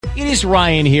It is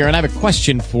Ryan here, and I have a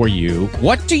question for you.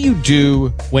 What do you do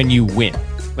when you win?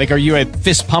 Like, are you a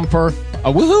fist pumper,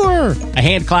 a woohooer, a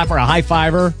hand clapper, a high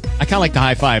fiver? I kind of like the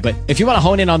high five, but if you want to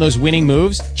hone in on those winning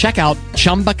moves, check out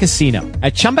Chumba Casino.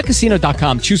 At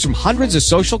ChumbaCasino.com, choose from hundreds of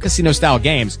social casino-style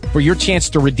games for your chance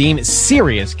to redeem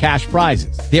serious cash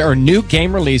prizes. There are new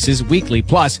game releases weekly,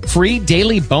 plus free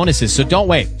daily bonuses. So don't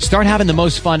wait. Start having the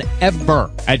most fun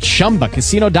ever at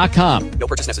ChumbaCasino.com. No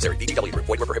purchase necessary. VGW. Void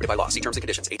where prohibited by law. See terms and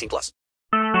conditions. 18 plus.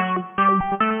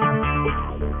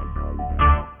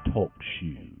 Talk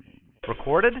shoes.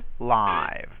 Recorded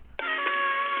live.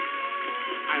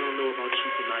 I don't know about you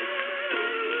tonight,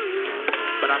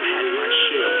 but I've had my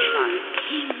share of trials.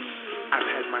 I've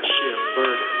had my share of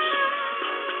burdens.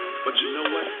 But you know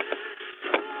what?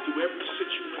 Through every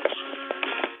situation,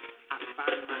 I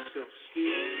find myself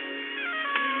still.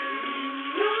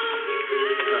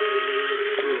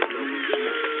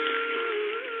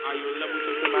 Are you in love with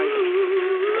me tonight?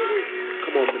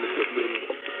 Come on, Minister Blue.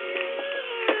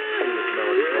 Sing this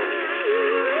melody for me.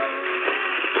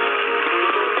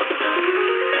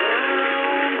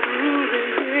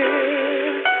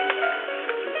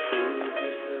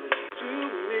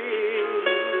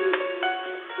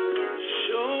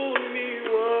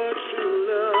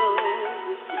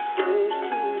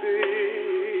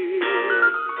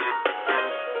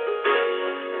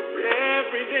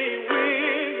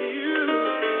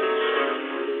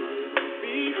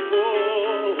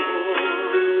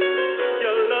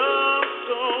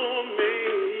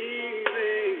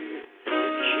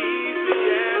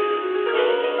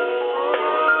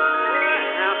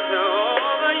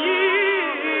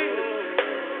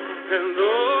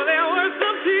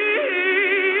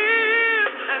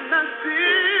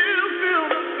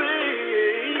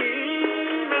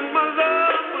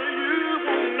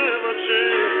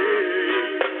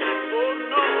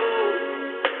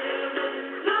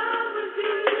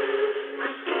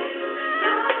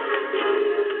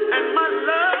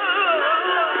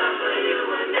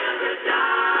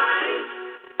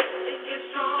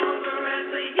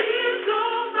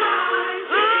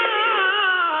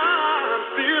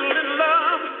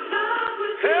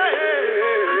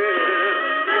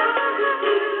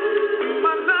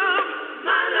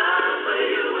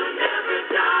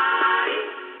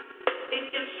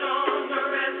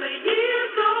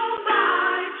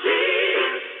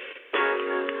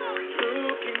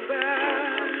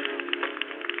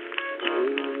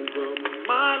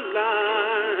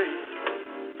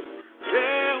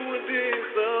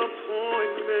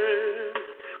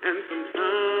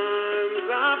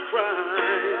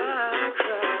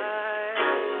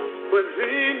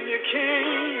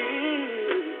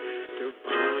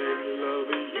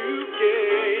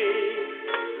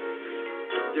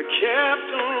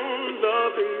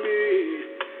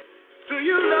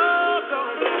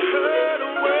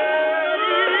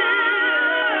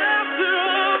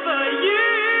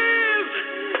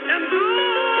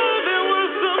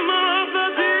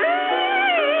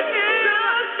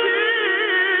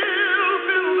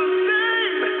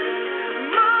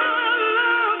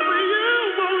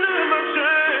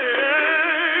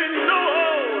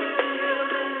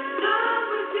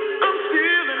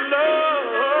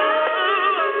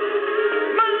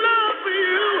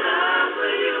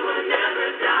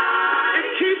 Die.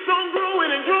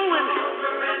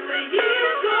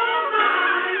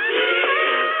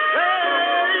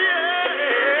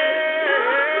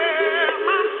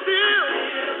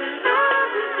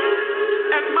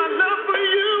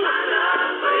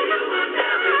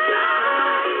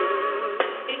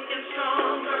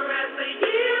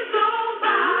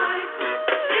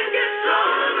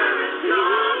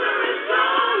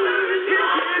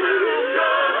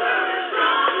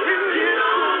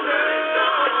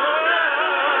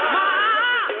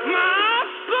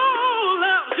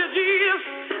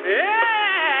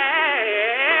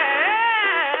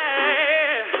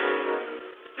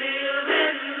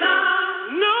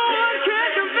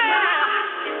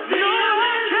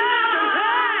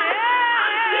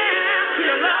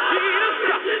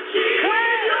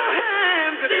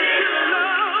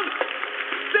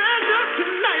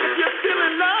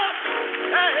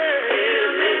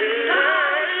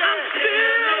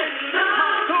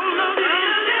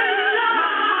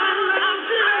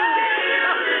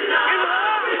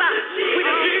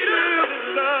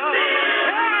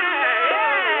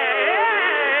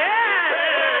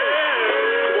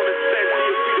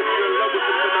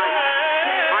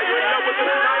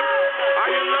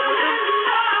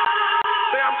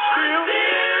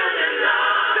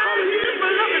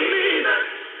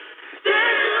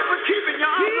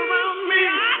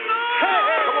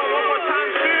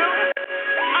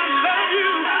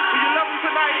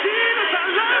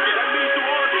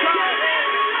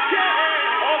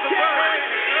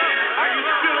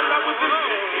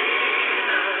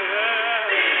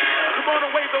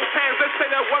 say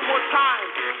that one more time.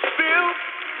 Still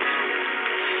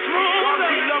smoother.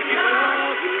 We love you.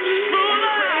 Smoother.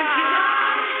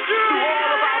 Through all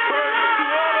of our burdens,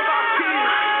 through all of our tears,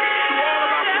 through all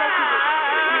of our brokenness,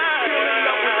 we're still in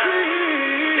love with you.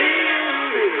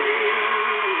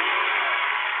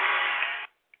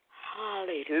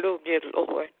 Hallelujah,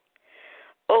 Lord.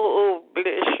 Oh,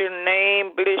 bless your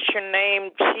name,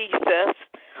 Jesus.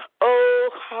 Oh,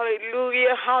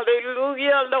 hallelujah,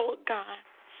 Lord God.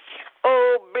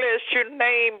 Oh, bless your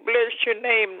name,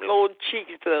 Lord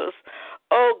Jesus.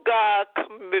 Oh, God,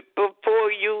 come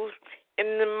before you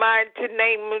in the mighty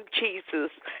name of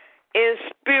Jesus, in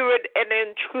spirit and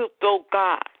in truth, oh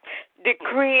God,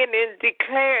 decreeing and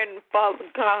declaring, Father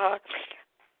God,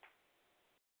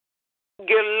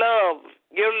 your love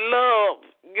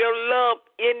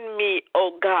in me,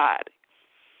 oh God.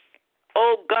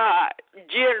 Oh God,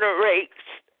 generates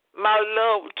my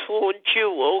love towards you,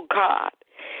 oh God.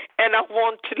 And I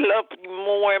want to love you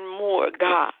more and more,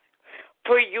 God.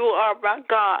 For you are my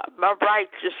God, my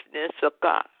righteousness, oh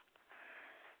God.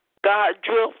 God,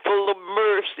 you're full of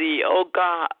mercy, oh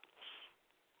God,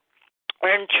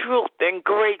 and truth and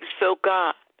grace, oh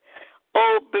God.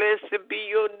 Oh, blessed be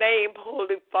your name,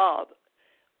 Holy Father.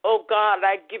 Oh God,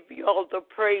 I give you all the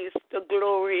praise, the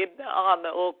glory, and the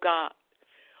honor, oh God.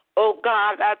 Oh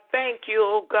God, I thank you,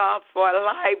 oh God, for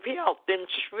life, health, and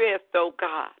strength, oh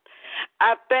God.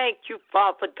 I thank you,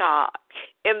 Father God,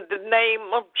 in the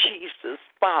name of Jesus,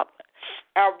 Father.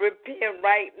 I repent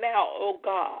right now, oh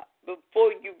God,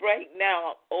 before you right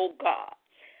now, oh God.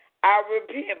 I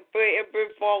repent for every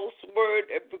false word,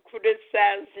 every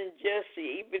criticizing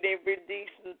Jesse, even every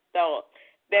decent thought,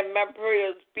 that my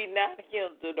prayers be not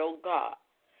hindered, oh God.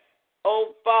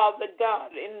 Oh, Father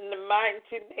God, in the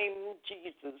mighty name of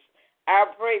Jesus, I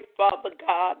pray, Father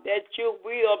God, that your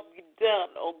will be done,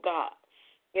 oh God,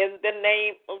 in the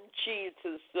name of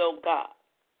Jesus, oh God.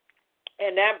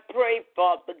 And I pray,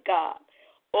 Father God,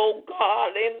 oh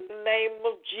God, in the name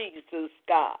of Jesus,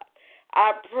 God.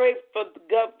 I pray for the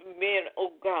government,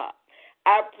 oh God.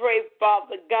 I pray,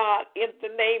 Father God, in the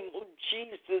name of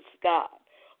Jesus, God.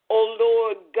 Oh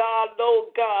Lord God,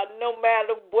 no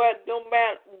matter what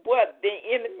the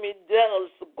enemy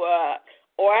does, God,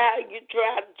 or how you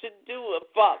try to do it,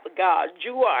 Father God,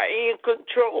 you are in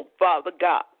control, Father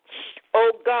God.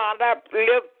 Oh God, I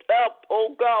lift up,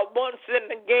 oh God, once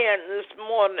and again this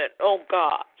morning, oh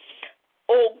God.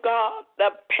 Oh God, the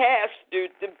pastor,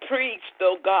 the priest,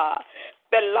 oh God,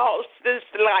 that lost his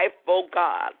life, oh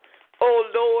God. Oh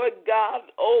Lord God,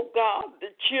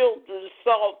 the children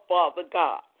saw, Father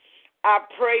God. I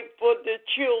pray for the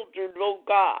children, oh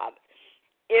God,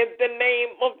 in the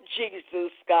name of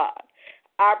Jesus, God.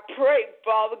 I pray,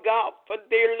 Father God, for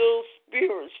their little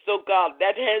spirits, oh God,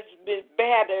 that has been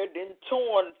battered and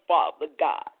torn, Father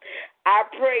God. I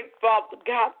pray, Father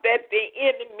God, that the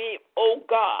enemy, oh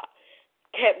God,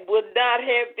 would not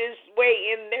have his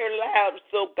way in their lives,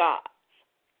 oh God.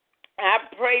 I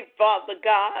pray, Father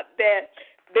God, that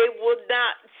they would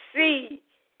not see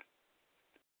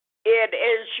it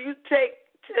as you take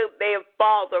to their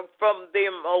Father from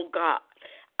them, oh God.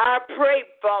 I pray,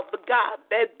 Father God,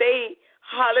 that they,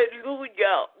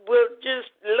 hallelujah, will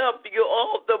just love you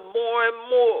all the more and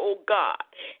more, oh God,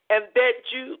 and that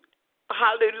you,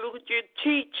 hallelujah,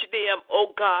 teach them,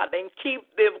 oh God, and keep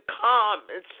them calm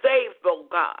and safe, oh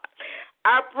God.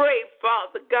 I pray,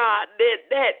 Father God,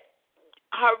 that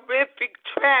horrific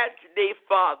tragedy,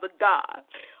 Father God,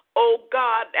 oh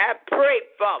God, I pray,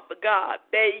 Father God,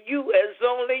 that you, as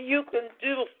only you can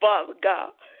do, Father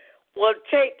God, will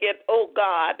take it, oh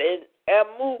God, and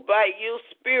move by your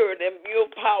spirit and your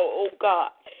power, oh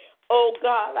God. Oh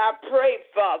God, I pray,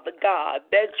 Father God,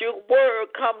 that your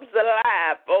word comes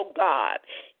alive, oh God,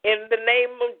 in the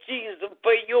name of Jesus,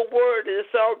 for your word is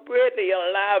already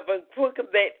alive and quicker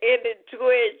than any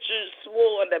two-edged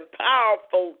sword and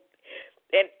powerful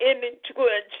than any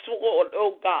two-edged sword,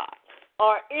 oh God,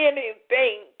 or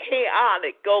anything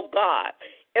chaotic, oh God.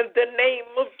 In the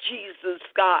name of Jesus,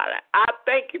 God, I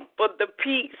thank you for the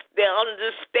peace, the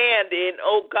understanding,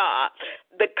 oh God,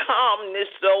 the calmness,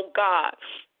 oh God.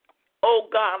 Oh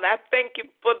God, I thank you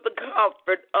for the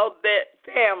comfort of that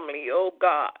family, oh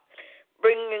God.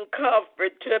 Bringing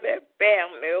comfort to that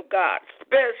family, oh God,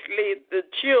 especially the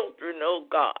children, oh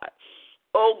God.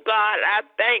 Oh God, I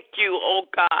thank you, oh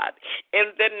God,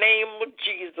 in the name of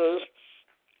Jesus.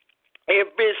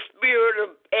 Every spirit of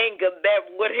anger that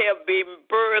would have been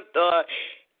birthed or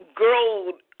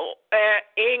grown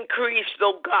increased,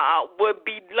 oh God, would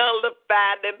be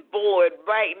nullified and void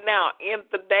right now in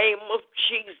the name of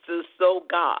Jesus, oh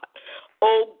God.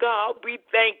 Oh, God, we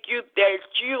thank you that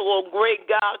you, oh, great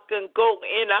God, can go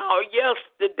in our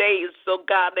yesterdays, oh,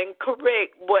 God, and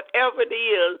correct whatever it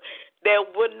is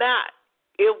that would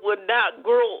not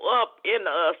grow up in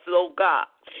us, oh, God.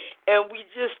 And we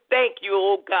just thank you,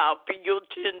 oh, God, for your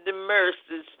tender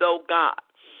mercies, oh, God.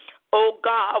 Oh,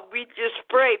 God, we just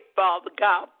pray, Father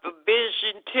God, for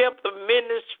Vision Temple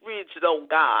Ministries, oh,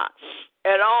 God,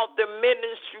 and all the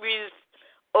ministries,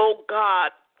 oh,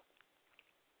 God,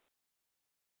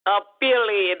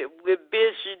 affiliated with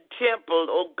Vision Temple,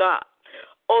 oh, God.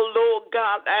 Oh, Lord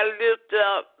God, I lift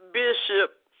up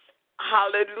Bishop,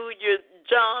 hallelujah,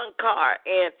 John Carr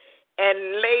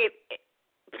and late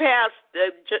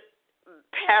Pastor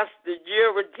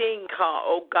Geraldine Carr,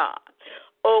 oh, God.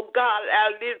 Oh, God, I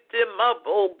lift them up,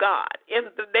 oh, God, in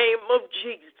the name of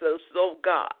Jesus, oh,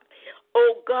 God.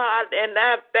 Oh, God, and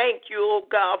I thank you, oh,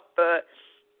 God, for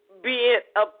being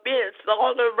a fence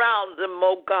all around them,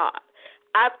 oh, God.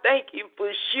 I thank you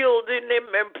for shielding them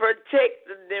and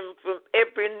protecting them from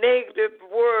every negative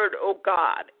word, oh,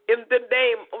 God. In the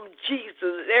name of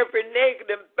Jesus, every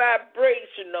negative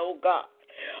vibration, oh, God.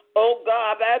 Oh,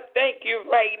 God, I thank you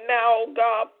right now, oh,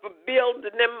 God, for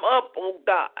building them up, oh,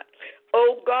 God.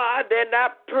 Oh, God, and I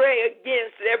pray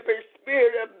against every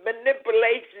spirit of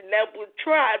manipulation that would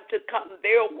try to come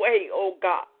their way, oh,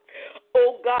 God.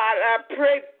 Oh, God, I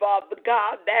pray, Father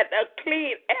God, that a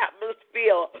clean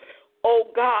atmosphere, oh,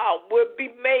 God, will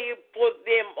be made for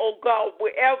them, oh, God,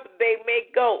 wherever they may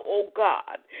go, oh,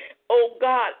 God. Oh,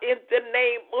 God, in the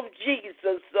name of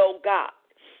Jesus, oh, God.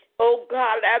 Oh,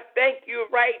 God, I thank you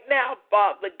right now,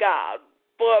 Father God,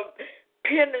 for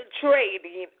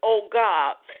penetrating, oh,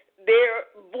 God, their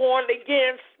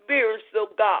born-again spirits, oh,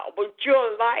 God, with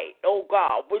your light, oh,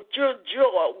 God, with your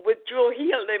joy, with your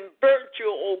healing virtue,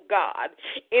 oh, God,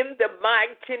 in the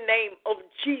mighty name of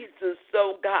Jesus,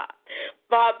 oh, God.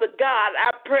 Father God,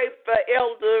 I pray for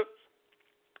Elder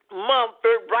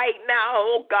Mumford right now,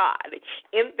 oh, God,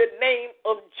 in the name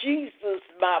of Jesus,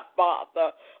 my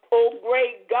Father. Oh,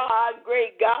 great God,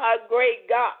 great God, great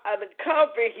God,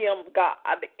 cover him,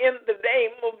 God, in the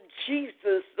name of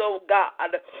Jesus, oh,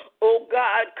 God. Oh,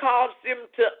 God, cause him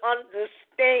to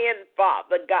understand,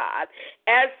 Father God,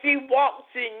 as he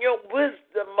walks in your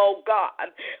wisdom, oh,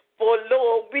 God. For,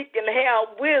 Lord, we can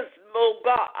have wisdom, oh,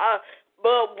 God,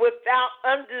 but without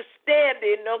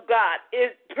understanding, oh, God,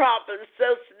 it profits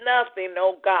us nothing,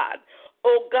 oh, God.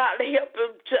 Oh, God, help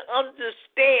him to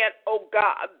understand, oh,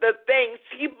 God, the things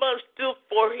he must do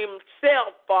for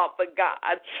himself, Father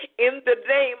God, in the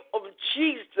name of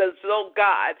Jesus, oh,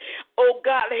 God. Oh,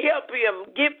 God, help him,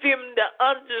 give him the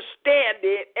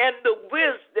understanding and the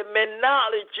wisdom and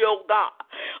knowledge, oh, God.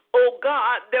 Oh,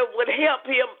 God, that would help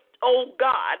him, oh,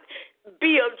 God,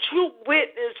 be a true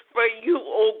witness for you,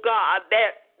 oh, God,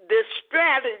 that the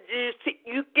strategies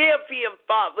you give him,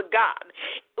 Father God,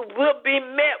 will be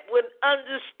met with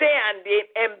understanding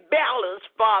and balance,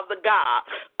 Father God,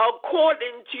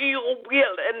 according to your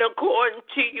will and according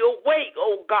to your way,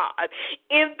 oh God.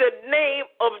 In the name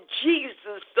of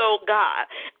Jesus, oh God,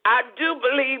 I do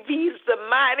believe he's the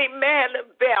mighty man of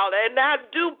valor, and I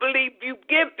do believe you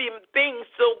give him things,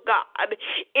 oh God,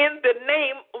 in the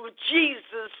name of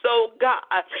Jesus, oh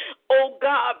God. Oh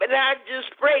God, and I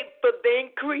just pray for the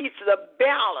increase of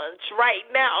balance right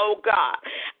now, oh God.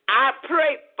 I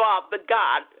pray, Father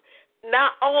God,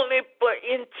 not only for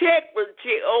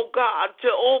integrity, oh God,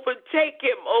 to overtake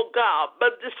him, oh God,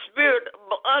 but the spirit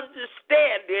of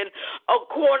understanding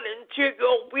according to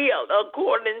your will,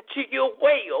 according to your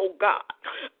way, oh God.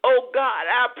 Oh God,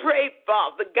 I pray,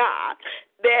 Father God,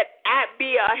 that I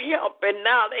be a help and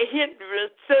not a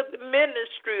hindrance to the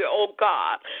ministry, oh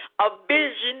God, of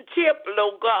Vision Temple,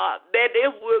 oh God, that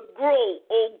it will grow,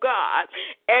 oh God,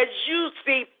 as you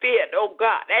see fit, oh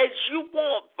God, as you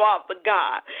want, Father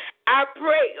God. I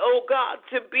pray, oh God,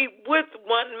 to be with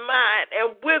one mind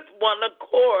and with one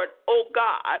accord, oh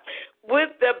God, with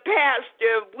the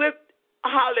pastor, with,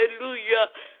 hallelujah,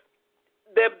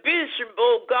 the bishop,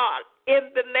 oh God, in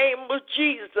the name of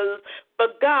Jesus.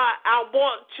 But God, I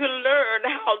want to learn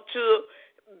how to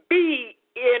be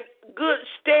in good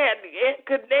standing and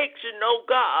connection, oh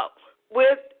God,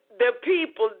 with the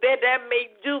people that I may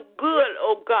do good,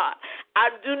 oh God. I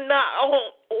do not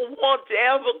want to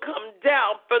ever come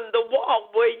down from the wall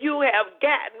where you have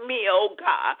gotten me, oh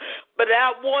God. But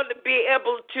I want to be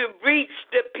able to reach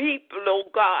the people, oh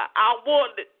God. I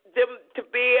want them to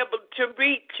be able to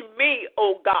reach me,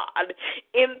 oh God,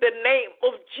 in the name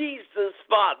of Jesus,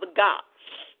 Father God.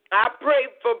 I pray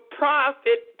for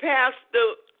Prophet,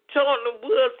 Pastor Tony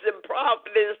Woods, and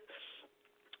Prophetess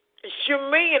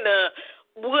Shamina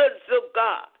Woods, oh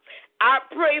God. I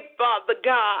pray, Father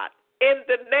God, in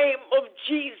the name of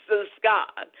Jesus,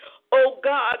 God. Oh,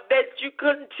 God, that you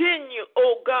continue,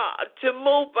 oh, God, to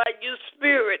move by your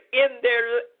Spirit in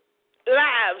their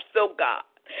lives, oh, God.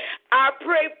 I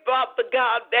pray, Father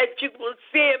God, that you will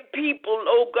send people,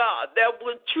 oh, God, that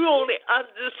will truly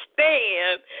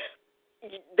understand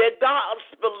the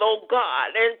gospel, oh God,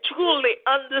 and truly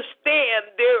understand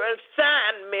their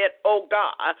assignment, oh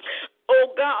God.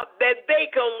 Oh God, that they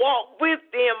can walk with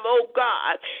them, oh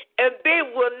God, and they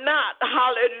will not,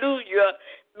 hallelujah,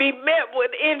 be met with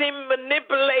any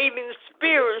manipulating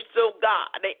spirits, oh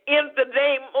God, in the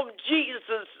name of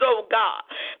Jesus, oh God,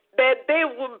 that they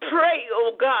will pray,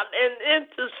 oh God, and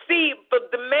intercede for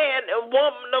the man and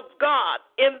woman of God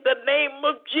in the name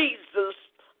of Jesus.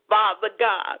 Father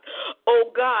God.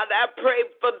 Oh God, I pray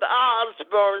for the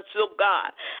Osborns, oh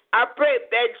God. I pray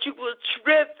that you will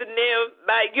strengthen them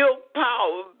by your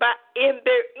power, in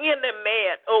their inner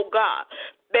man, oh God,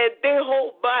 that their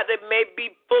whole body may be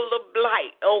full of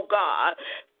light, oh God,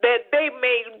 that they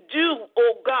may do,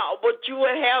 oh God, what you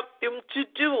would have them to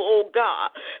do, oh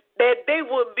God, that they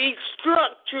will be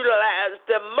structuralized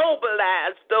and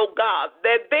mobilized, oh God,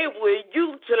 that they will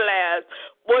utilize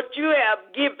what you have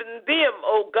given them,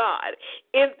 oh God,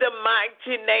 in the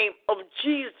mighty name of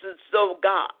Jesus, oh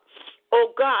God.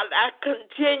 Oh God, I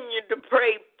continue to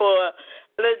pray for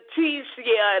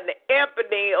Leticia and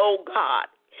Ebony, oh God,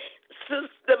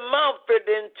 Sister Mumford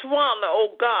and Twana,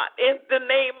 oh God, in the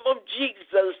name of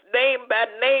Jesus, name by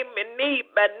name and need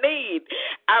by need.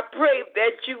 I pray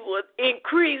that you would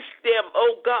increase them,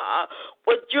 oh God,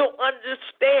 with your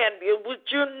understanding, with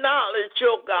your knowledge,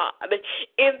 oh God,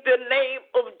 in the name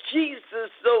of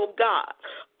Jesus, oh God.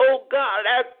 Oh God,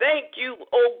 I thank you,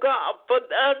 oh God, for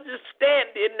the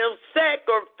understanding of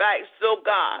sacrifice, oh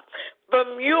God,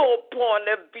 from your point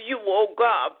of view, oh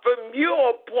God, from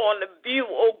your point of view,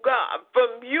 oh God,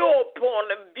 from your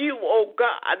point of view, oh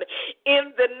God,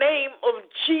 in the name of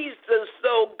Jesus,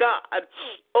 oh God.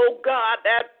 Oh God,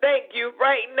 I thank you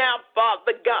right now,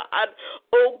 Father God,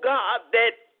 oh God,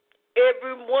 that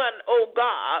everyone, oh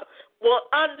God, will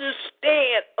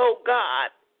understand, oh God,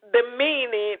 the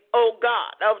meaning, oh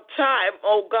God, of time,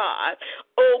 oh God.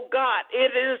 Oh God,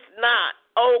 it is not,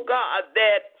 oh God,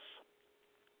 that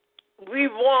we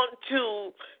want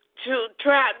to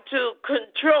try to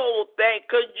control things,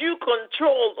 because you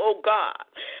control, oh God.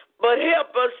 But help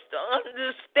us to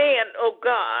understand, oh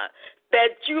God,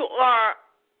 that you are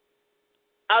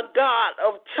a God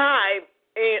of time,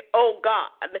 oh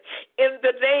God, in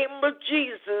the name of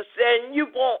Jesus, and you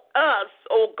want us,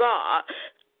 oh God,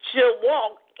 to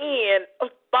walk in,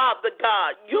 Father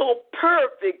God, your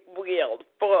perfect will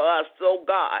for us, oh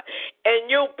God. And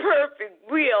your perfect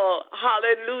will,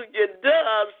 hallelujah,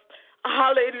 does,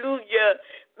 hallelujah,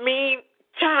 mean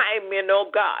timing, oh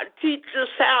God. Teach us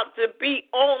how to be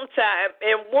on time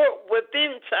and work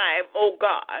within time, oh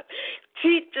God.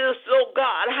 Teach us, oh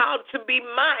God, how to be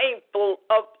mindful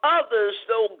of others,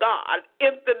 oh God,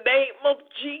 in the name of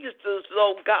Jesus,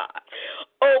 oh God.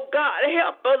 Oh God,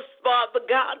 help us, Father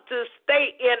God, to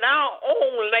stay in our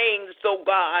own lanes, oh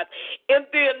God, in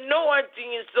the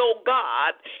anointings, oh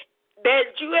God,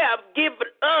 that you have given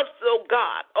us, oh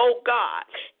God,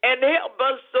 and help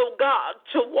us, oh God,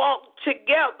 to walk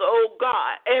together, oh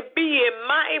God, and being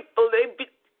mindful of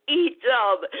each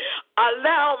other,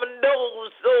 allowing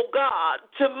those, oh God,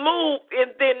 to move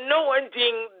in the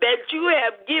anointing that you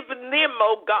have given them,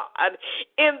 oh God,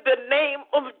 in the name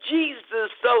of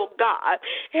Jesus, oh God.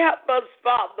 Help us,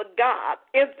 Father God,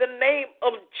 in the name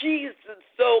of Jesus,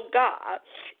 oh God,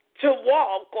 to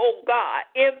walk, oh God,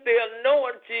 in the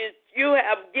anointing you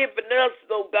have given us,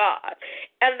 oh God,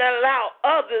 and allow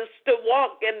others to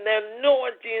walk in the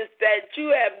anointings that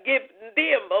you have given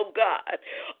them, oh God.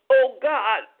 Oh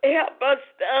God, help us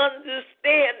to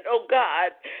understand, oh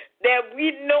God, that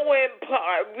we know in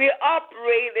part, we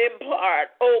operate in part,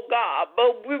 oh God,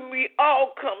 but when we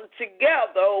all come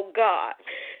together, oh God,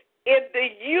 in the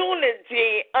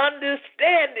unity,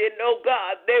 understanding, oh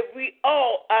God, that we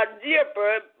all are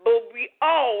different, but we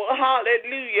all,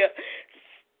 hallelujah,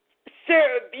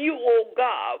 serve you, oh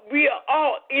God. We are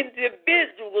all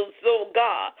individuals, oh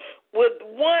God, with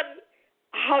one,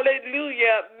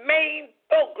 hallelujah, main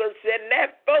focus, and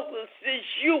that focus is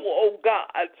you, oh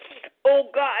God. Oh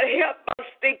God, help us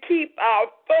to keep our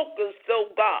focus, oh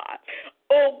God.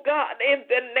 Oh God, in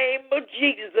the name of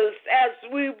Jesus,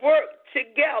 as we work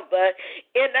together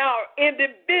in our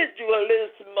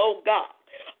individualism, oh God.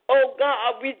 Oh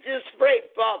God, we just pray,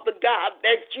 Father God,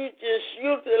 that you just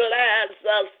utilize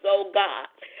us, oh God,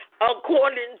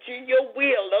 according to your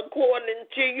will, according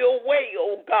to your way,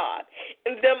 oh God,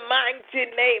 in the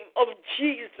mighty name of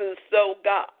Jesus, oh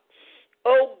God.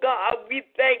 Oh God,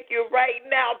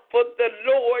 for the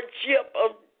lordship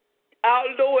of our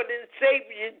Lord and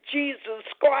Savior Jesus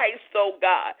Christ, oh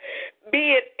God,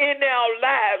 being in our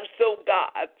lives, oh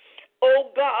God.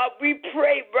 Oh God, we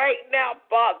pray right now,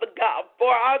 Father God,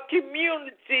 for our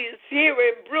communities here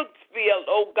in Brooksville,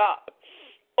 oh God.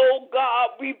 Oh God,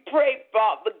 we pray,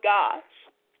 Father God,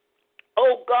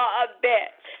 oh God,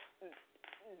 that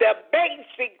the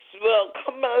basics will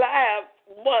come alive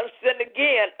once and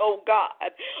again, oh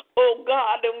God. Oh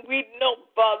God, and we know,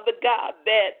 Father God,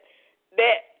 that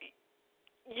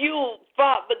you,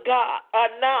 Father God, are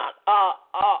not a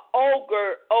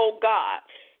ogre, oh God.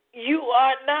 You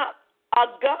are not a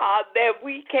God that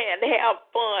we can't have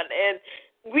fun and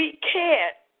we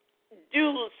can't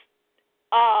do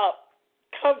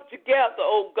come together,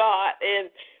 oh God, and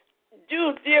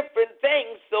do different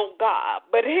things, oh God,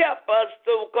 but help us,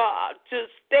 oh God, to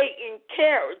stay in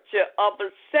character of a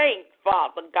saint,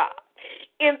 Father God,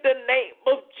 in the name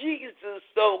of Jesus,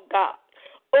 oh God.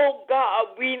 Oh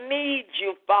God, we need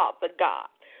you, Father God.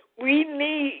 We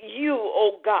need you,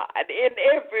 oh God, in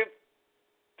every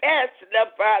facet of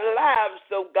our lives,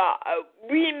 oh God.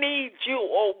 We need you,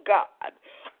 oh God.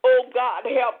 Oh God,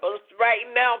 help us right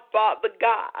now, Father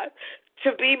God,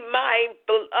 to be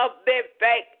mindful of that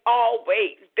fact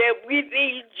always, that we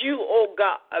need you, oh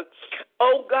God.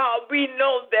 Oh God, we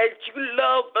know that you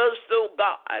love us, oh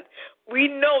God. We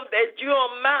know that you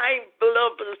are mindful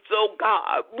of us, oh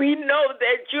God. We know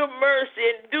that your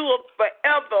mercy endures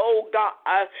forever, oh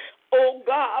God. Oh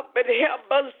God, but help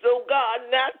us, oh God,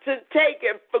 not to take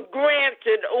it for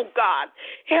granted, oh God.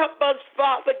 Help us,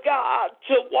 Father God,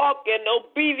 to walk in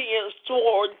obedience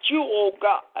towards you, oh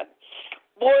God.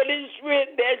 For it is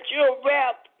written that your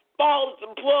wrath falls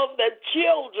upon the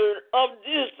children of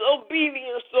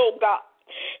disobedience, oh God.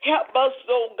 Help us,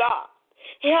 oh God.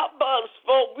 Help us,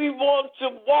 for we want to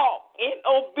walk in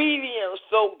obedience,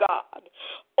 oh God.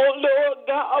 Oh Lord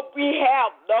God, we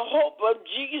have the hope of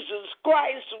Jesus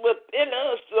Christ within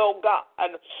us, oh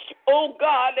God. Oh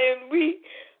God, and we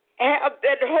have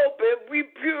that hope and we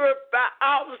purify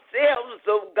ourselves,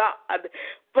 oh God.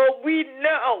 For we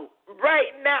know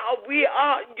right now we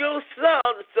are your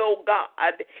sons, oh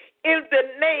God. In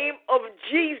the name of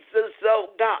Jesus, oh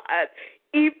God.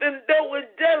 Even though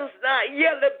it does not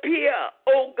yet appear,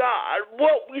 oh God,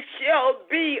 what we shall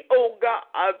be, oh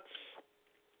God.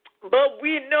 But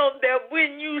we know that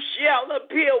when you shall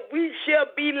appear, we shall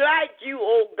be like you,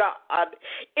 oh God,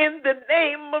 in the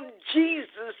name of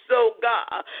Jesus, oh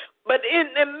God. But in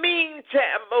the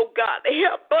meantime, oh God,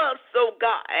 help us, oh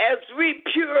God, as we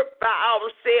purify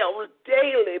ourselves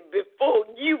daily before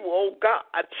you, oh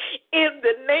God, in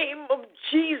the name of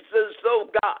Jesus, oh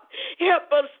God.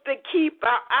 Help us to keep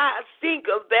our eyes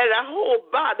single that our whole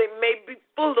body may be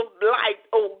full of light,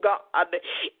 oh God,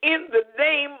 in the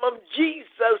name of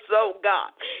Jesus, oh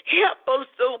God. Help us,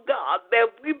 oh God,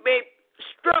 that we may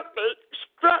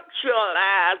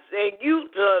structuralize and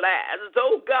utilize,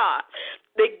 oh God,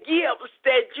 the gifts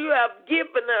that you have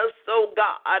given us, oh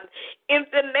God, in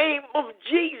the name of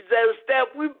Jesus,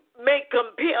 that we may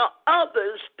compel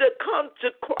others to come to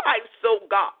Christ, oh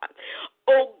God.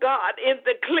 Oh God, in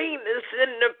the cleanness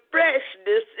and the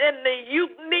freshness and the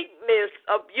uniqueness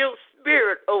of your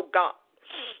spirit, oh God.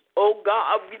 Oh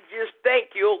God, we just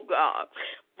thank you, oh God,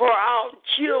 for our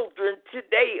children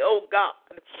today, oh God.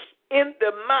 In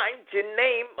the mighty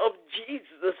name of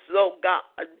Jesus, oh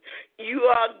God. You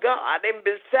are God, and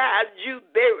besides you,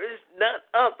 there is none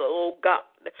other, oh God.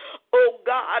 Oh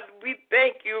God, we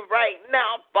thank you right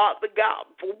now, Father God,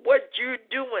 for what you're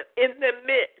doing in the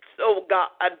midst, oh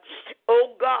God.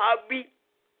 Oh God, we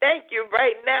thank you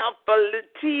right now for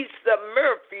Leticia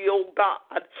Murphy, oh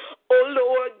God. Oh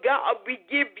Lord God, we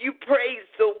give you praise,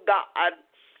 oh God.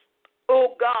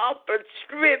 Oh God, for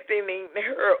strengthening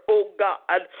her, oh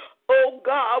God. Oh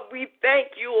God, we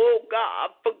thank you, oh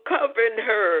God, for covering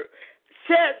her,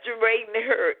 saturating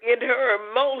her in her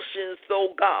emotions,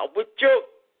 oh God, with your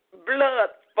blood,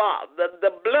 Father,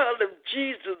 the blood of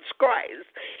Jesus Christ.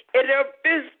 In her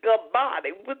physical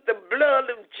body, with the blood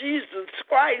of Jesus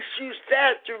Christ, you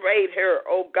saturate her,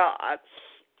 oh God.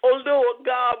 Oh Lord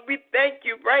God, we thank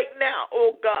you right now,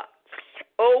 oh God.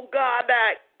 Oh God,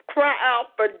 I cry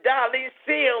out for Dolly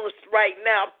Sims right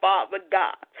now, Father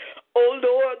God. Oh,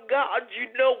 Lord God, you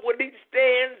know what he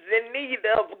stands in need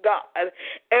of, God.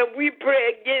 And we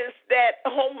pray against that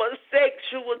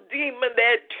homosexual demon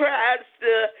that tries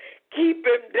to keep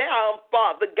him down,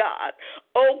 Father God.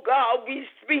 Oh, God, we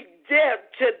speak death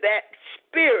to that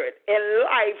spirit and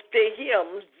life to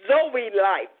him, Zoe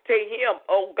life to him,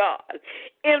 oh God.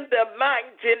 In the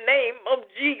mighty name of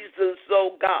Jesus,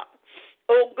 oh God.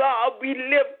 Oh, God, we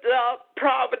lift up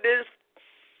Providence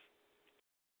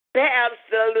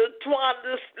Pastor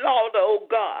LaTwanda Slaughter, oh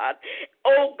God.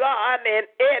 Oh God, and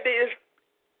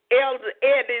Elder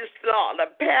Eddie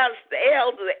Slaughter, Pastor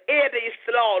Elder Eddie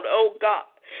Slaughter, oh God.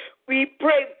 We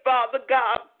pray, Father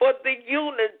God, for the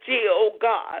unity, oh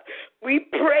God. We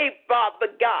pray, Father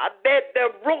God, that the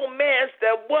romance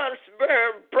that once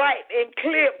burned bright and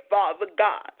clear, Father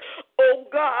God. Oh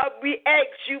God, we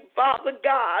ask you, Father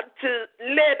God, to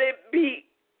let it be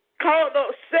called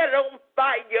up, set on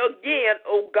fire again,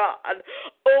 oh God.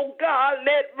 Oh God,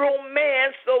 let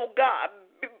romance, oh God,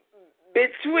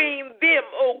 between them,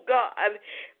 oh God.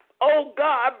 Oh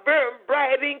God, burn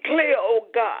bright and clear, oh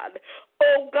God.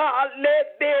 Oh God,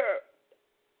 let their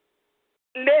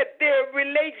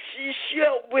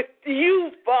relationship with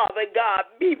you, Father God,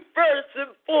 be first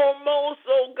and foremost,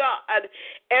 oh God,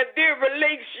 and their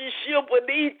relationship with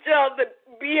each other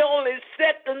be only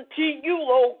second to you,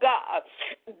 oh God.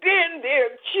 Then their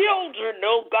children,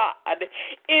 oh God,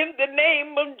 in the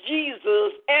name of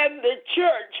Jesus and the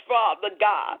church, Father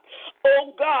God.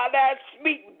 Oh God, I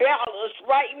speak balance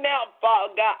right now,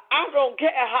 Father God. I don't care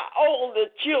how old the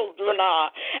children are.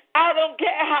 I don't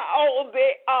care how old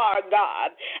they are,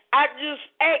 God. I just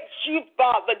ask you,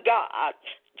 Father God,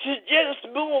 to just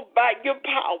move by your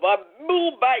power,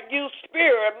 move by your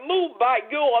spirit, move by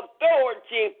your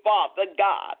authority, Father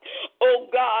God. Oh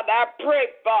God, I pray,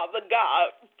 Father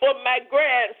God, for my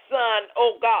grandson,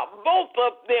 oh God, both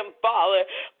of them, Father,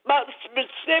 but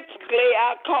specifically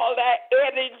I call that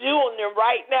Eddie Jr.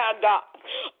 right now, God.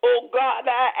 Oh God,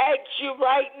 I ask you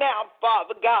right now,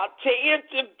 Father God, to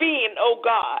intervene, oh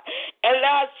God, and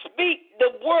I speak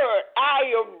the word,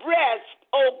 I arrest,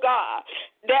 oh God,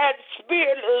 that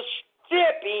spirit of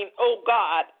stripping, oh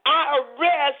God. I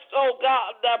arrest, oh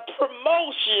God, the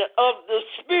promotion of the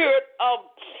spirit of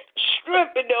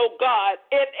stripping, oh God,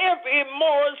 and every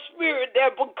immoral spirit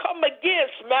that will come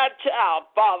against my child,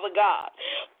 Father God.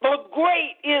 But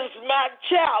great is my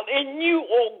child in you,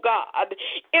 oh God.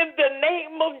 In the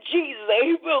name of Jesus,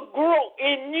 he will grow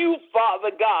in you, Father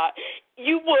God.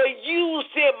 You will use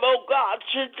him, oh God,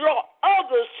 to draw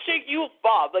others to you,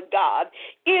 Father God,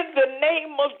 in the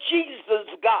name of Jesus,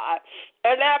 God.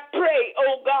 And I pray,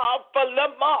 oh God, for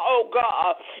Lamar, oh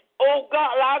God. Oh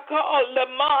God, I call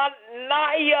Lamar,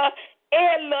 Naya,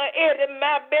 Ella, Eddie,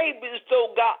 my babies,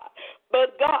 oh God.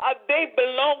 But God, they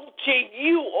belong to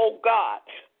you, oh God.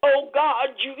 Oh God,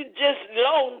 you just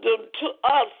loaned them to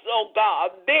us, oh God.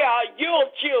 They are your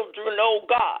children, oh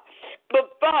God.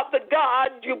 But Father God,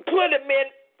 you put them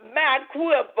in my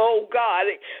quiver, oh God,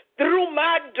 through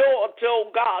my daughter,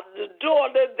 oh God, the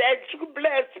daughter that you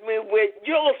blessed me with,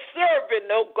 your servant,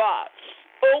 oh God.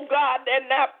 Oh God,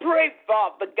 and I pray,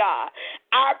 Father God,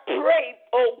 I pray,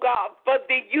 oh God, for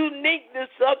the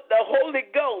uniqueness of the Holy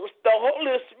Ghost, the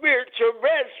Holy Spirit to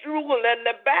rest, rule, and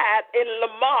abide in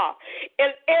Lamar,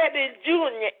 in Eddie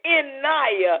Jr., in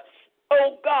Naya,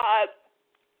 oh God.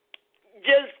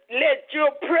 Just let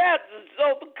your presence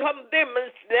overcome them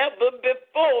as never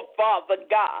before, Father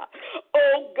God.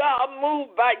 Oh God,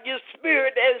 move by your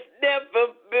spirit as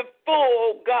never before,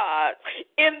 oh God.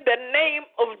 In the name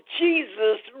of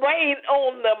Jesus, rain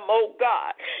on them, oh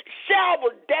God.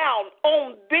 Shower down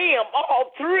on them, all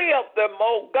three of them,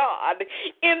 oh God.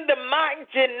 In the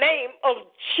mighty name of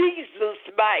Jesus,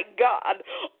 my God.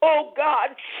 Oh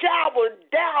God, shower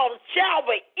down,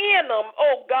 shower in them,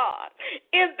 oh God.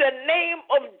 In the name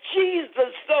of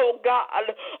Jesus, oh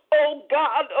God. Oh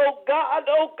God, oh God,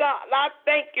 oh God. I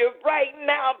thank you right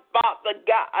now, Father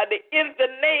God. In the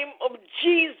name of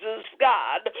Jesus,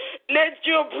 God. Let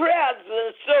your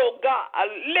presence, oh God.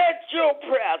 Let your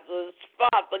presence,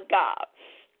 Father God.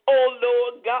 Oh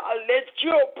Lord God, let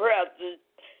your presence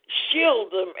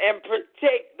shield them and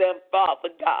protect them, Father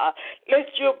God. Let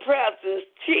your presence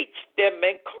teach them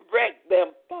and correct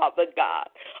them, Father God.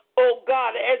 Oh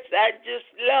God, as I just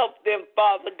love them,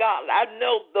 Father God, I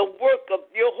know the work of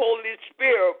your Holy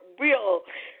Spirit will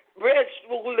rest,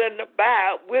 rule, and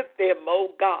abide with them, oh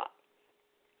God.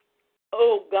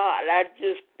 Oh God, I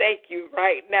just thank you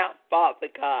right now, Father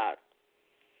God.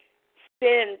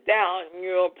 Send down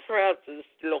your presence,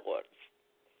 Lord.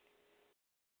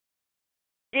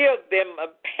 Give them a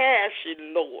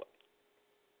passion, Lord,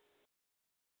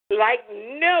 like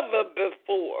never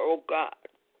before, oh God.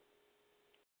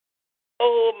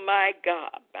 Oh, my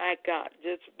God,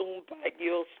 just move by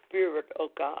your spirit, oh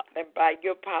God, and by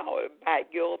your power, and by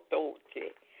your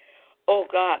authority. Oh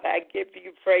God, I give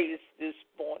you praise this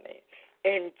morning.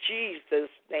 In Jesus'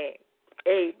 name,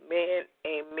 amen,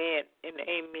 amen, and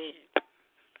amen.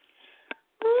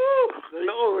 Ooh,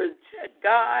 glory to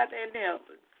God in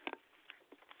heaven.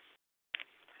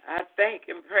 I thank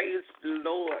and praise the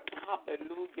Lord,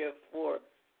 hallelujah, for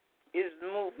is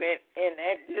moving, and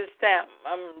at this time,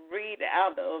 I'm reading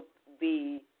out of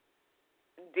the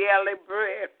Daily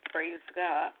Bread. Praise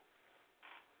God.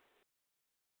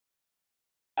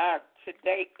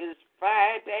 Today is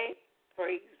Friday.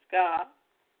 Praise God.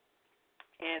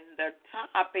 And the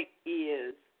topic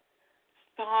is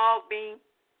solving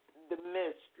the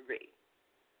mystery.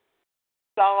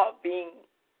 Solving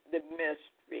the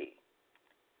mystery.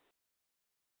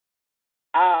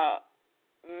 Our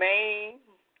main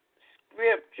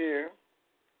scripture,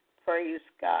 praise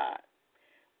God,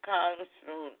 comes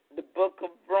from the book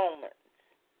of Romans.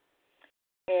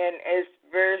 And it's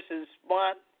verses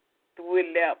 1 through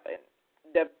 11.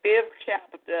 The 5th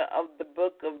chapter of the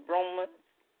book of Romans,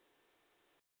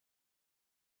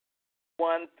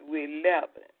 1 through 11.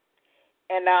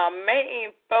 And our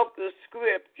main focus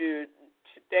scripture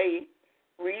today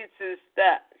reads as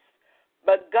thus.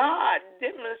 But God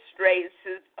demonstrates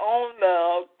his own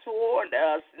love toward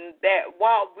us in that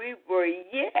while we were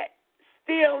yet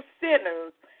still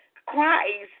sinners,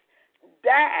 Christ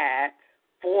died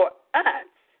for us.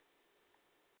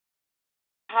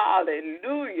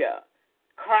 Hallelujah.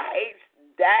 Christ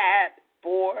died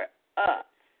for us.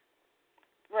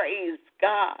 Praise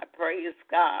God, praise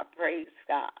God, praise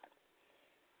God.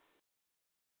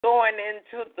 Going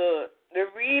into the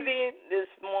reading this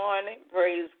morning,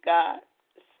 praise God,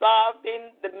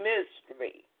 solving the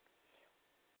mystery.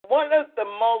 One of the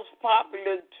most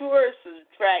popular tourist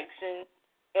attractions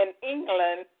in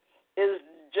England is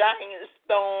giant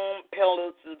stone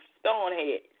pillars of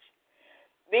Stonehenge.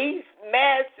 These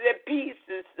massive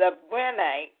pieces of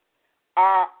granite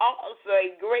are also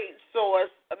a great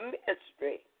source of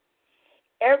mystery.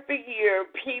 Every year,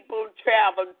 people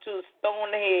travel to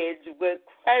Stonehenge with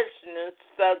questions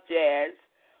such as,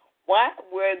 why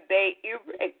were they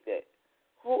erected?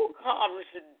 Who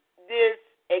accomplished this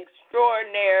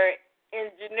extraordinary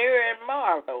engineering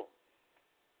marvel?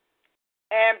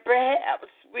 And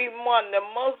perhaps we wonder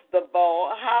most of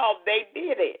all how they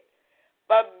did it.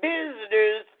 But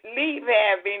visitors leave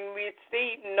having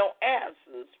received no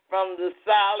answers from the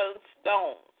silent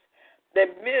stones. The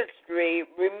mystery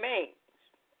remains.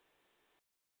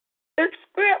 The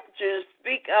scriptures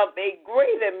speak of a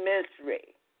greater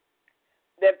mystery.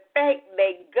 The fact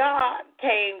that God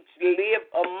came to live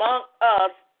among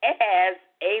us as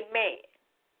a man.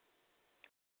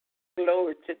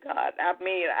 Glory to God.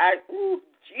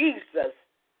 Jesus.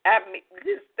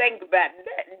 Just think about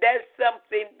that. That's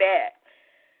something that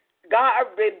God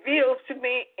reveals to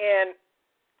me, and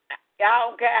I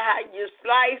don't care how you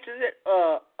slice it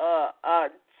or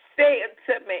say it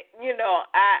to me.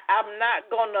 I'm not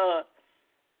going to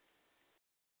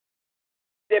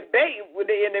debate with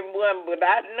anyone, but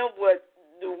I know what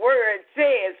the word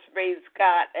says, praise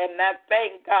God, and I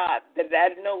thank God that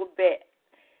I know that.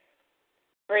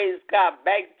 Praise God.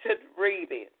 Back to the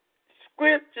reading.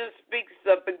 Scripture speaks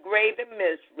of the greater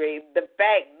mystery, the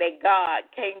fact that God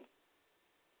came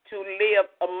to live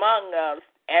among us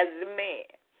as a man.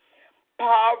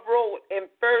 Paul wrote in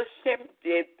 1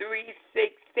 Timothy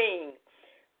 3:16,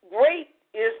 great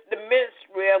is the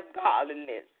mystery of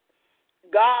godliness.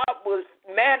 God was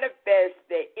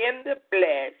manifested in the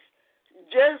flesh,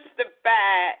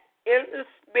 justified in the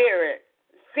spirit,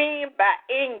 seen by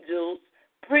angels,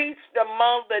 preached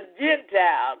among the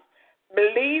Gentiles,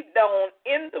 believed on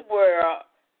in the world,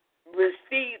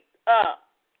 received up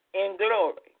in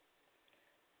glory.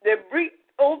 The brief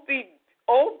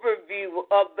overview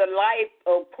of the life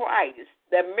of Christ,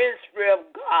 the mystery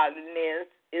of godliness,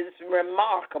 is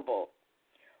remarkable.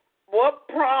 What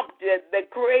prompted the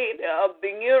creator of the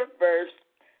universe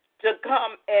to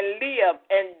come and live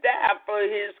and die for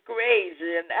his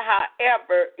creation,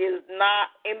 however, is not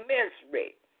a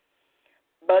mystery.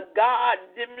 But God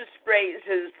demonstrates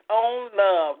his own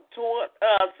love toward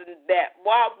us in that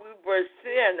while we were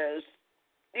sinners,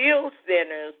 still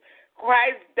sinners,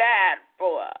 Christ died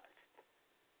for us.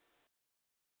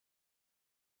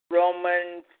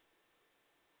 Romans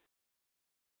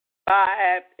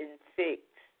 5:6.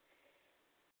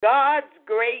 God's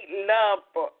great love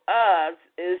for us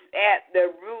is at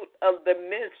the root of the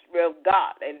mystery of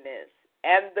godliness,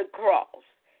 and the cross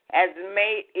has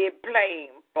made it plain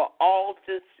for all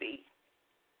to see.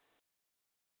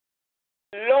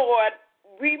 Lord,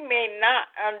 we may not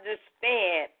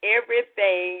understand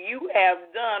everything you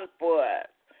have done for us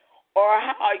or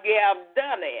how you have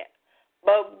done it,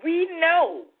 but we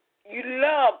know you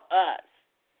love us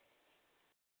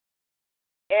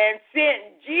and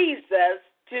sent Jesus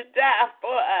to die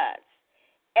for us.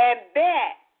 And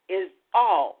that is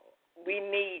all we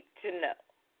need to know.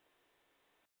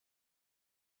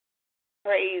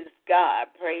 Praise God,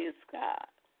 praise God.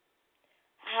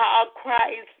 how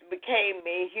Christ became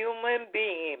a human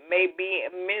being may be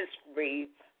a mystery,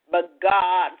 but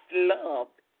God's love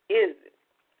isn't.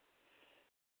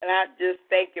 And I just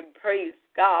thank and praise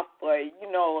God for it.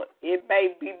 It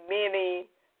may be many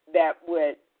that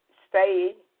would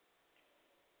say,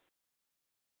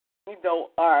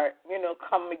 or,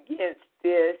 come against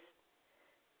this,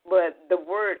 but the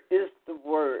word is the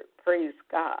word. Praise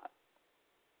God.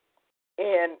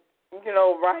 And,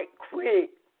 right quick,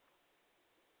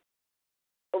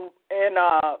 in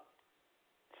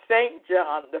St.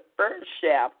 John, the first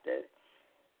chapter,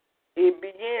 it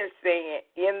begins saying,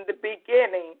 in the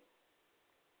beginning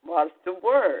was the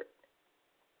Word.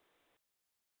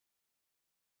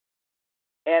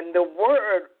 And the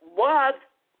Word was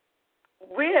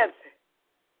with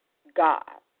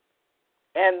God.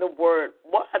 And the Word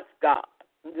was God.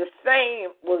 The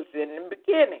same was in the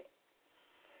beginning.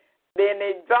 Then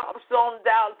it drops on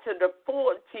down to the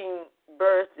 14th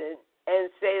verse and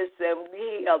says that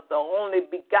we are the only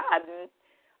begotten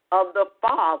of the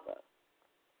Father.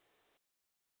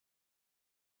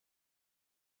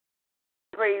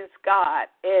 Praise God.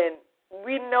 And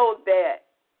we know that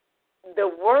the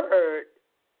Word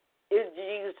is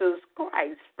Jesus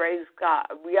Christ. Praise God.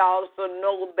 We also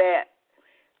know that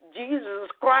Jesus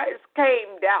Christ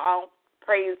came down,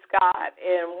 praise God,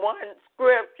 and one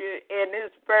scripture in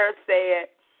this verse said,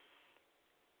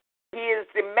 He is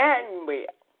Emmanuel.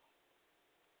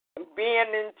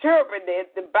 Being interpreted,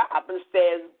 the Bible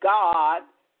says God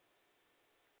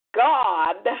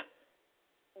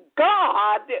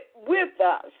with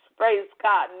us. Praise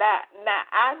God. Now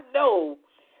I know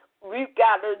we've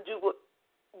got to do it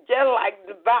just like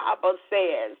the Bible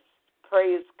says.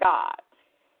 Praise God.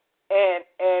 And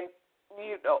in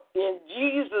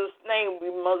Jesus' name we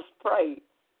must pray.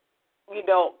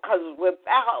 Because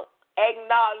without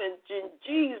acknowledging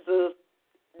Jesus,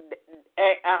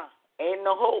 ain't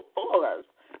no hope for us.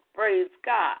 Praise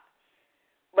God.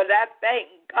 But I thank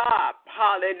God,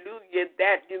 hallelujah,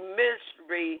 that the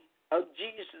mystery of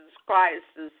Jesus Christ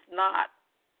is not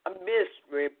a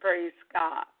mystery. Praise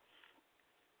God.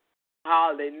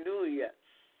 Hallelujah.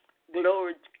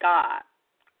 Glory to God.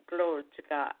 Glory to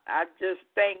God. I just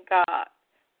thank God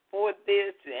for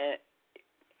this and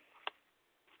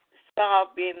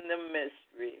solving the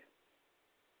mystery.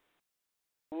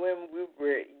 When we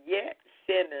were yet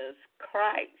sinners,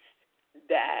 Christ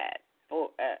died for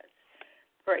us.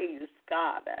 Praise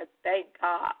God. I thank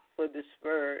God for this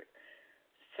word.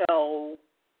 So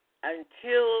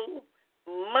until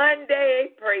Monday,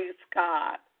 praise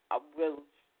God, I will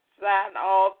sign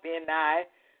off, and I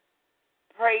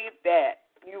pray that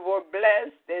you were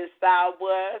blessed as I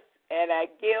was, and I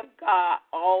give God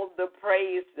all the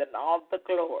praise and all the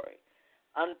glory.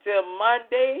 Until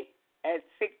Monday at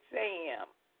 6 a.m.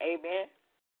 Amen.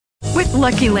 With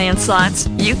Lucky Land Slots,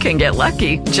 you can get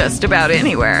lucky just about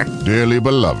anywhere. Dearly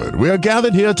beloved, we are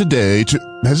gathered here today to...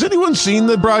 Has anyone seen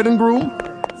the bride and groom?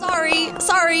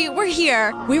 Sorry, we're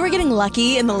here. We were getting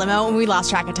lucky in the limo and we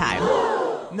lost track of time.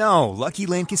 No, Lucky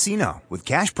Land Casino, with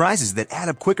cash prizes that add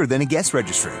up quicker than a guest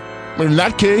registry. In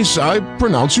that case, I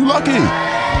pronounce you lucky.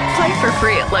 Play for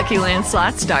free at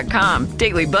LuckyLandSlots.com.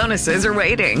 Daily bonuses are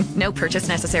waiting. No purchase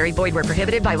necessary. Void where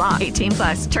prohibited by law.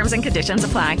 18+. Terms and conditions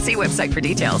apply. See website for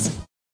details.